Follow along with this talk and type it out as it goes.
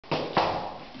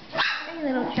Hey,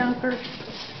 little chunker.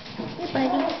 Hey,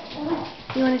 buddy.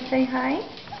 You want to say hi?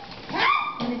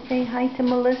 Want to say hi to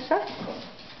Melissa?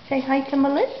 Say hi to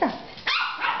Melissa.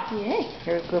 Yeah,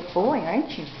 you're a good boy,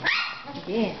 aren't you?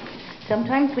 Yeah.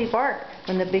 Sometimes we bark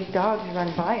when the big dogs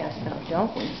run by us, though,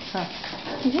 don't we? Huh?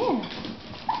 Yeah.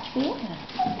 Yeah.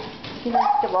 He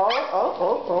likes to...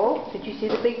 Oh. Did you see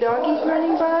the big doggies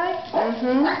running by?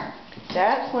 Mm-hmm.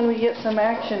 That's when we get some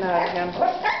action out of him.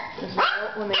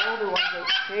 When the older ones go,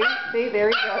 see, there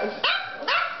he goes.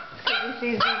 It's because he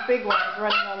sees these big ones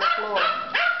running on the floor.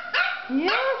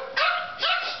 Yeah.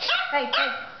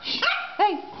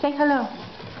 Hey, say hello.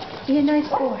 Be a nice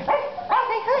boy. Say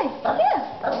hi. Yeah.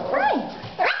 Hi.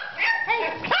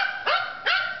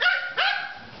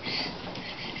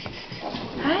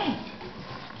 Hi.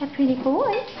 A pretty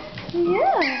boy.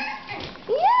 Yeah.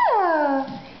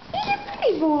 He's a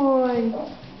pretty boy.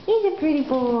 He's a pretty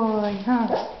boy, huh?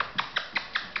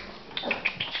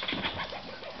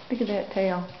 Look at that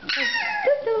tail.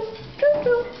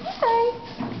 Doo-doo. Hi.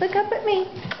 Look up at me.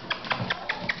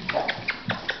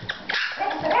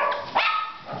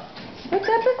 Look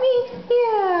up at me.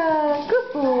 Yeah. Good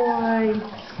boy.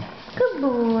 Good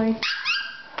boy.